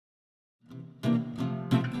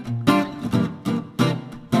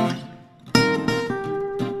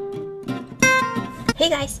Hey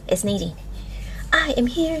guys, it's Nadine. I am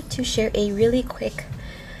here to share a really quick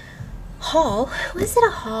haul. Was it a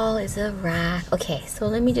haul? Is it a rack? Okay, so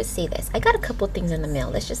let me just say this. I got a couple of things in the mail.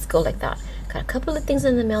 Let's just go like that. Got a couple of things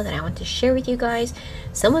in the mail that I want to share with you guys.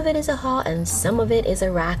 Some of it is a haul and some of it is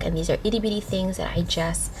a rack, and these are itty bitty things that I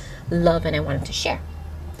just love and I wanted to share.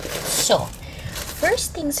 So,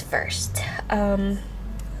 first things first. In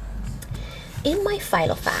my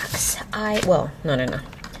Filofax,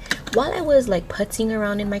 while I was like putzing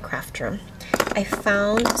around in my craft room, I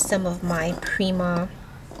found some of my Prima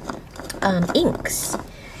inks,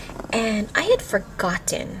 and I had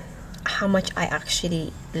forgotten how much I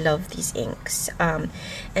actually love these inks. And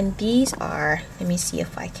these are, let me see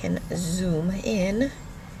if I can zoom in.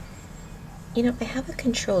 You know, I have a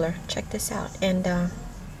controller, check this out, and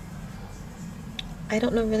I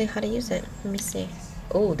don't know really how to use it. Let me see.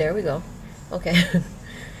 Oh, there we go. Okay.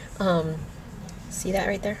 See that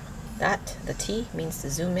right there? That, the T, means to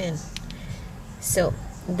zoom in. So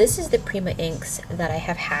this is the Prima inks that I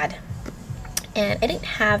have had, and I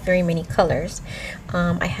didn't have very many colors.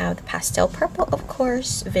 I have the pastel purple, of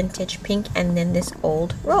course, vintage pink, and then this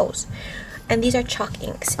old rose. And these are chalk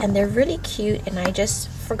inks, and they're really cute, and I just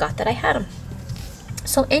forgot that I had them.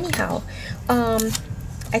 So anyhow,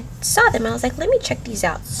 I saw them, I was like, let me check these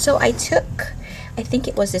out. So I took, I think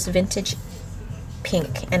it was this vintage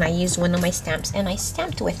pink, and I used one of my stamps and I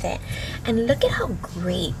stamped with it, and look at how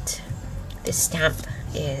great this stamp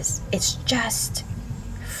is. It's just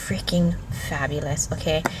freaking fabulous.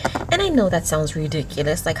 Okay, and I know that sounds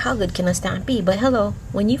ridiculous, like how good can a stamp be, but hello,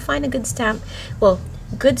 when you find a good stamp, well,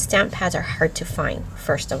 good stamp pads are hard to find,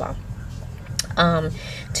 first of all.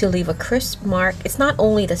 To leave a crisp mark, it's not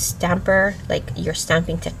only the stamper, like your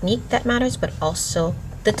stamping technique that matters, but also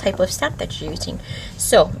the type of stamp that you're using.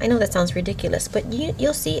 So I know that sounds ridiculous, but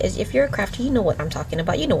you'll see, as if you're a crafter, you know what I'm talking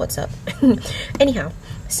about, you know what's up. Anyhow,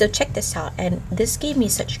 so check this out, and this gave me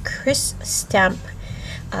such crisp stamp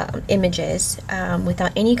images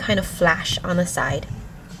without any kind of flash on the side,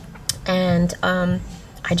 and I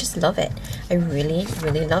just love it. I really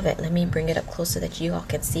love it. Let me bring it up close so that you all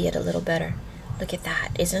can see it a little better. Look at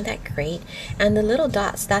that, isn't that great? And the little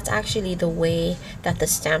dots, that's actually the way that the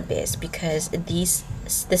stamp is, because this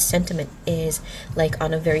sentiment is like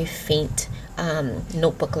on a very faint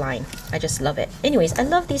notebook line. I just love it. Anyways, I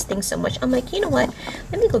love these things so much, I'm like, you know what,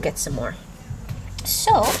 let me go get some more.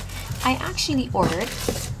 So I actually ordered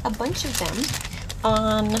a bunch of them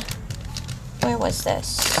on, where was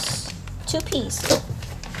this? 2Ps.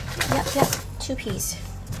 Yep, 2Ps.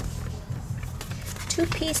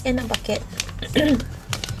 2Ps in a bucket.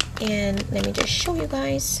 And let me just show you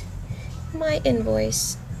guys my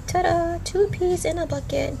invoice. Ta-da! 2Ps in a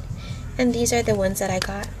bucket. And these are the ones that I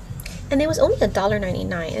got, and it was only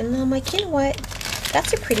 $1.99, and I'm like, you know what,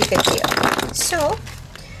 that's a pretty good deal. So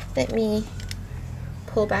let me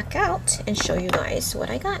pull back out and show you guys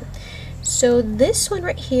what I got. So this one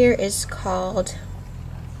right here is called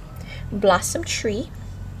Blossom Tree.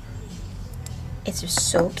 It's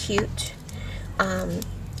so cute.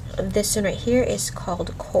 This one right here is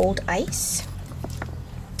called Cold Ice.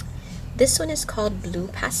 This one is called Blue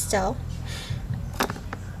Pastel.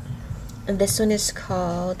 And this one is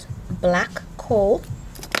called Black Coal.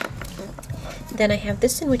 Then I have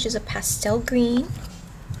this one, which is a pastel green.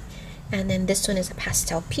 And then this one is a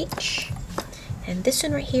pastel peach. And this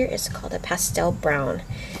one right here is called a pastel brown.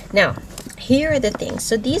 Now, here are the things.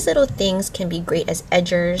 So these little things can be great as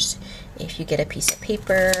edgers. If you get a piece of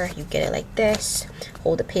paper, you get it like this,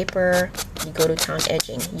 hold the paper, you go to town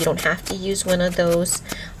edging. You don't have to use one of those,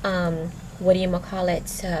 what do you call it,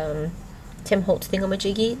 Tim Holtz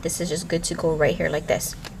thingamajiggy. This is just good to go right here like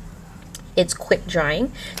this. It's quick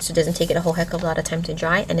drying, so it doesn't take it a whole heck of a lot of time to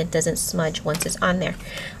dry, and it doesn't smudge once it's on there.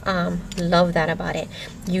 Love that about it.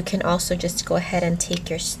 You can also just go ahead and take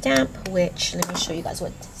your stamp, which, let me show you guys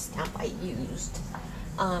what stamp I used.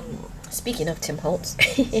 Speaking of Tim Holtz,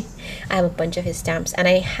 I have a bunch of his stamps, and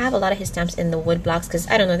I have a lot of his stamps in the wood blocks because,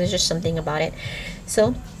 I don't know, there's just something about it.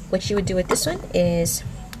 So what you would do with this one is,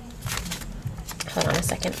 hold on a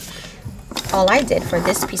second, all I did for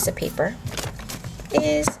this piece of paper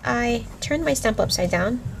is I turned my stamp upside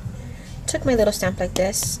down, took my little stamp like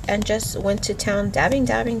this, and just went to town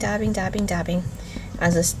dabbing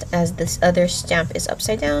as this other stamp is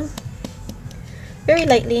upside down, very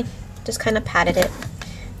lightly, just kind of patted it.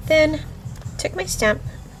 Then took my stamp,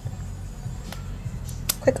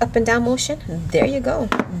 quick up and down motion, there you go,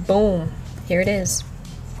 boom, here it is.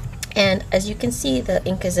 And as you can see, the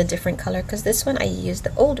ink is a different color because this one I used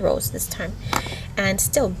the old rose this time, and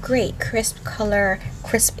still great crisp color,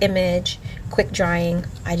 crisp image, quick drying.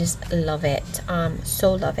 I just love it.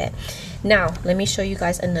 So love it. Now let me show you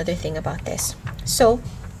guys another thing about this. So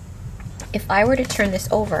if I were to turn this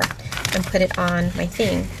over and put it on my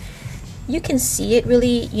thing, you can see it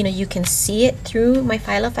really, you know, you can see it through my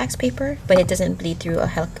Filofax paper, but it doesn't bleed through a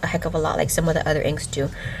heck of a lot like some of the other inks do,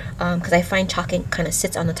 because I find chalk ink kind of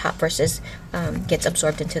sits on the top versus gets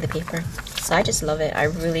absorbed into the paper. So I just love it. I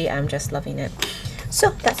really am just loving it.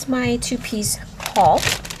 So that's my two-piece haul.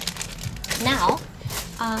 Now,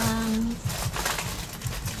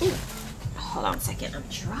 hold on a second. I'm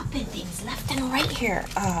dropping things left and right here.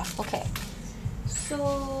 Okay.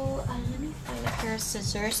 So let me find a pair of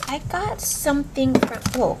scissors. I got something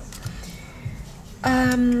from,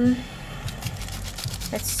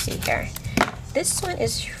 let's see here. This one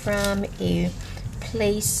is from a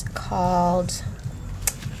place called,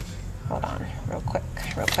 hold on, real quick.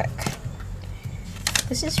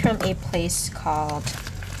 This is from a place called,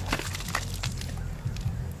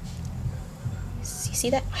 see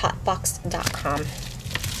that? Hotbox.com.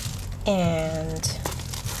 And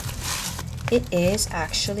it is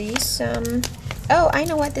actually some, oh, I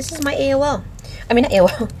know what, this is my AOL. I mean, not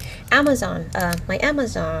AOL, Amazon, my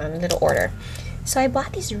Amazon little order. So I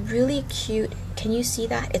bought these really cute, can you see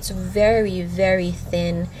that? It's very, very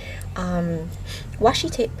thin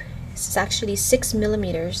washi tape. This is actually 6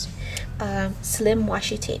 millimeters slim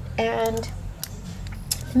washi tape. And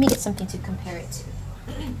let me get something to compare it to.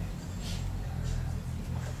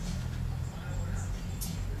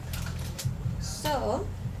 So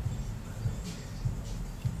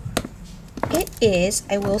it is,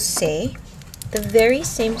 I will say, the very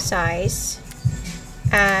same size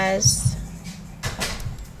as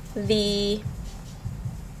the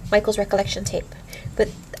Michael's Recollection tape, but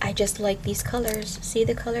I just like these colors. See,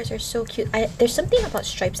 the colors are so cute. There's something about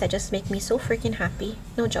stripes that just make me so freaking happy.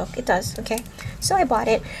 No joke, it does. Okay, so I bought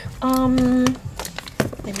it.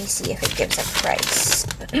 Let me see if it gives a price.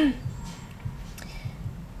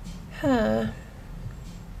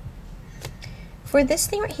 For this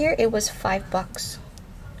thing right here, it was $5.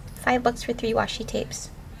 $5 for 3 washi tapes,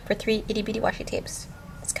 for 3 itty bitty washi tapes.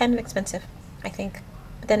 It's kind of expensive, I think.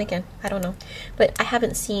 But then again, I don't know. But I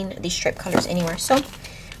haven't seen these stripe colors anywhere, so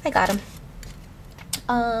I got them.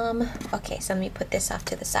 Okay, so let me put this off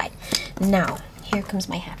to the side. Now, here comes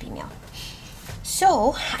my Happy Mail.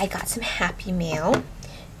 So I got some Happy Mail.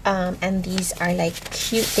 And these are like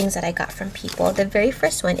cute things that I got from people. The very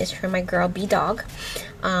first one is from my girl B-Dog,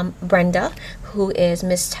 Brenda, who is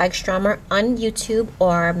Miss Tagstromer on YouTube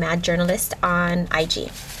or Mad Journalist on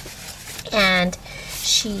IG. And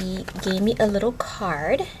she gave me a little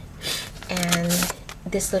card, and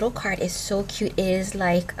this little card is so cute. It is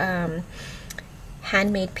like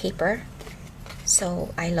handmade paper,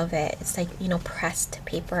 so I love it. It's like, you know, pressed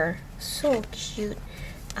paper, so cute.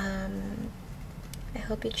 I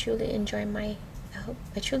hope you truly enjoy my,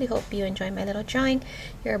 I truly hope you enjoy my little drawing.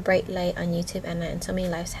 You're a bright light on YouTube, and so many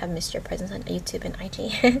lives have missed your presence on YouTube and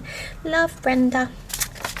IG. Love, Brenda.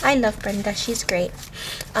 I love Brenda. She's great.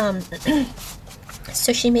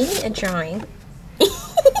 So she made me a drawing.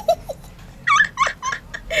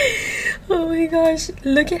 Oh my gosh,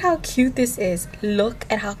 look at how cute this is. Look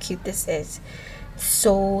at how cute this is.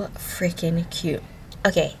 So freaking cute.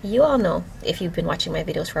 Okay, you all know, if you've been watching my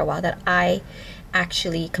videos for a while, that I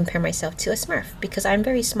actually compare myself to a Smurf because I'm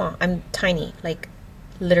very small. I'm tiny, like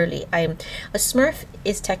literally. A Smurf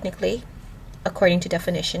is technically, according to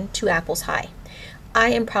definition, 2 apples high. I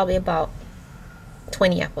am probably about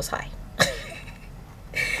 20 apples high.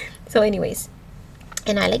 So anyways,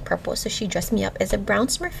 and I like purple, so she dressed me up as a brown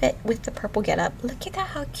Smurfette with the purple getup. Look at that,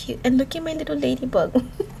 how cute. And look at my little ladybug.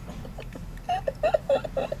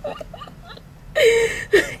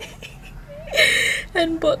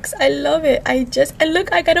 And books, I love it. And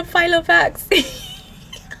look, I got a Filofax.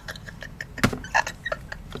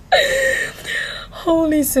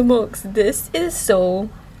 Holy smokes, this is so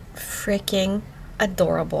freaking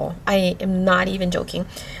adorable. I am not even joking.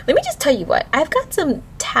 Let me just tell you what, I've got some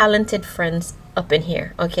talented friends up in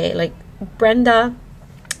here, okay? Like Brenda,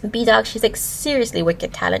 B-Dog, she's like seriously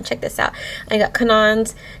wicked talent. Check this out. I got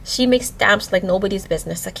Kanans, she makes stamps like nobody's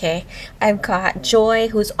business, okay? I've got Joy,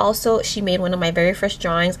 who's also, she made one of my very first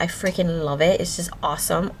drawings. I freaking love it. It's just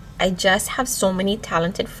awesome. I just have so many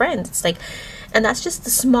talented friends. It's like, and that's just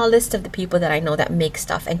the small list of the people that I know that make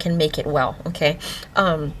stuff and can make it well, okay?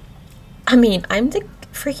 I mean, I'm the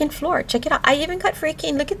freaking floor. Check it out. I even got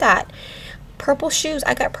freaking, look at that, purple shoes.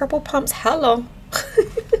 I got purple pumps. Hello.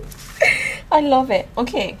 I love it.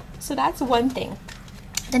 Okay, so that's one thing.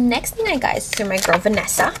 The next thing I got is from my girl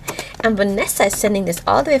Vanessa, and Vanessa is sending this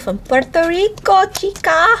all the way from Puerto Rico,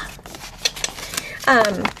 chica.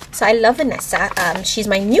 So I love Vanessa. She's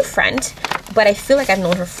my new friend, but I feel like I've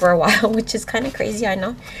known her for a while, which is kind of crazy, I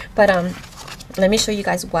know. But let me show you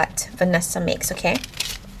guys what Vanessa makes, okay?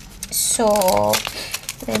 So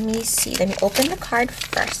let me see. Let me open the card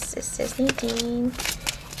first. This is Nadine.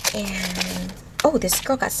 And oh, this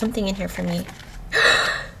girl got something in here for me.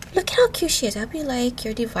 Look at how cute she is. I hope you like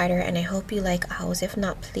your divider, and I hope you like owls. If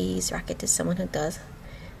not, please rack it to someone who does.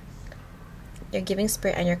 Your giving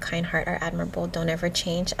spirit and your kind heart are admirable. Don't ever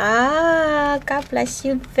change. Ah, God bless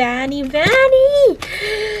you, Vanny. Vanny!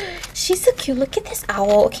 She's so cute. Look at this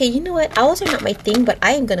owl. Okay, you know what? Owls are not my thing, but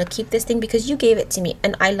I am going to keep this thing because you gave it to me,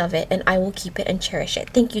 and I love it, and I will keep it and cherish it.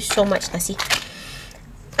 Thank you so much, Nessie.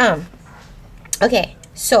 Okay,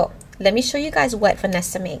 so let me show you guys what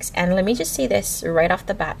Vanessa makes. And let me just say this right off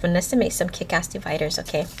the bat. Vanessa makes some kick-ass dividers,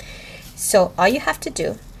 okay? So all you have to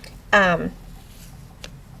do,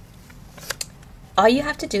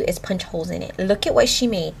 is punch holes in it. Look at what she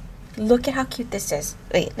made. Look at how cute this is.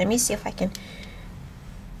 Wait, let me see if I can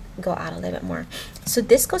go out a little bit more. So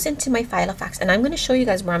this goes into my Filofax, and I'm going to show you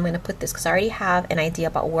guys where I'm going to put this because I already have an idea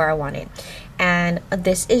about where I want it. And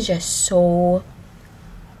this is just so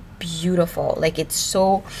beautiful. Like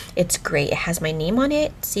it's great. It has my name on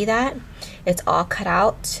it. See that? It's all cut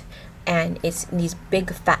out, and it's these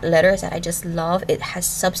big fat letters that I just love. It has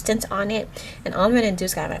substance on it, and all I'm gonna do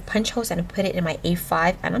is grab my punch holes and put it in my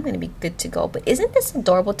A5, and I'm gonna be good to go. But isn't this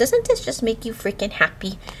adorable? Doesn't this just make you freaking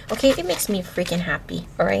happy? Okay, it makes me freaking happy.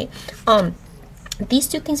 All right. These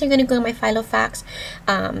two things are gonna go in my Filofax.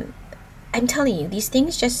 I'm telling you, these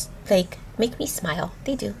things just like make me smile.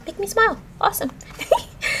 They do make me smile. Awesome.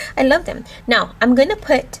 I love them. Now I'm gonna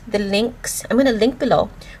put the links. I'm gonna link below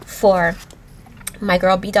for my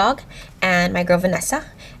girl B-Dog and my girl Vanessa,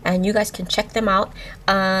 and you guys can check them out.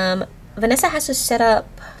 Vanessa has to set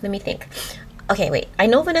up, let me think. Okay, wait, I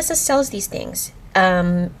know Vanessa sells these things.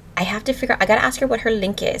 I have to figure out, I gotta ask her what her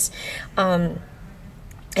link is. And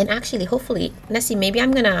actually, hopefully, Nessie, maybe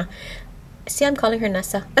I'm gonna, see, I'm calling her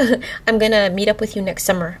Nessa. I'm gonna meet up with you next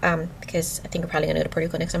summer, because I think we're probably gonna go to Puerto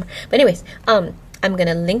Rico next summer. But anyways, I'm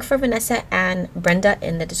gonna link for Vanessa and Brenda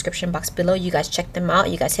in the description box below. You guys check them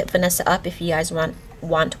out. You guys hit Vanessa up if you guys want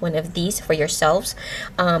one of these for yourselves.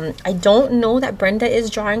 I don't know that Brenda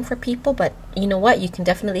is drawing for people, but you know what? You can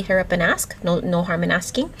definitely hit her up and ask. No harm in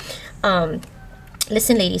asking.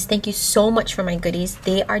 Listen, ladies, thank you so much for my goodies.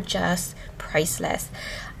 They are just priceless.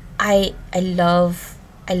 I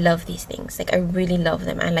love these things. Like I really love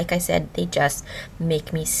them, and like I said, they just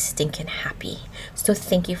make me stinking happy. So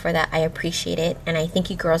thank you for that. I appreciate it, and I think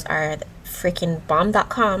you girls are freaking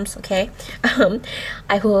bomb.coms. Okay.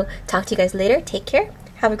 I will talk to you guys later. Take care.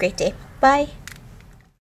 Have a great day. Bye.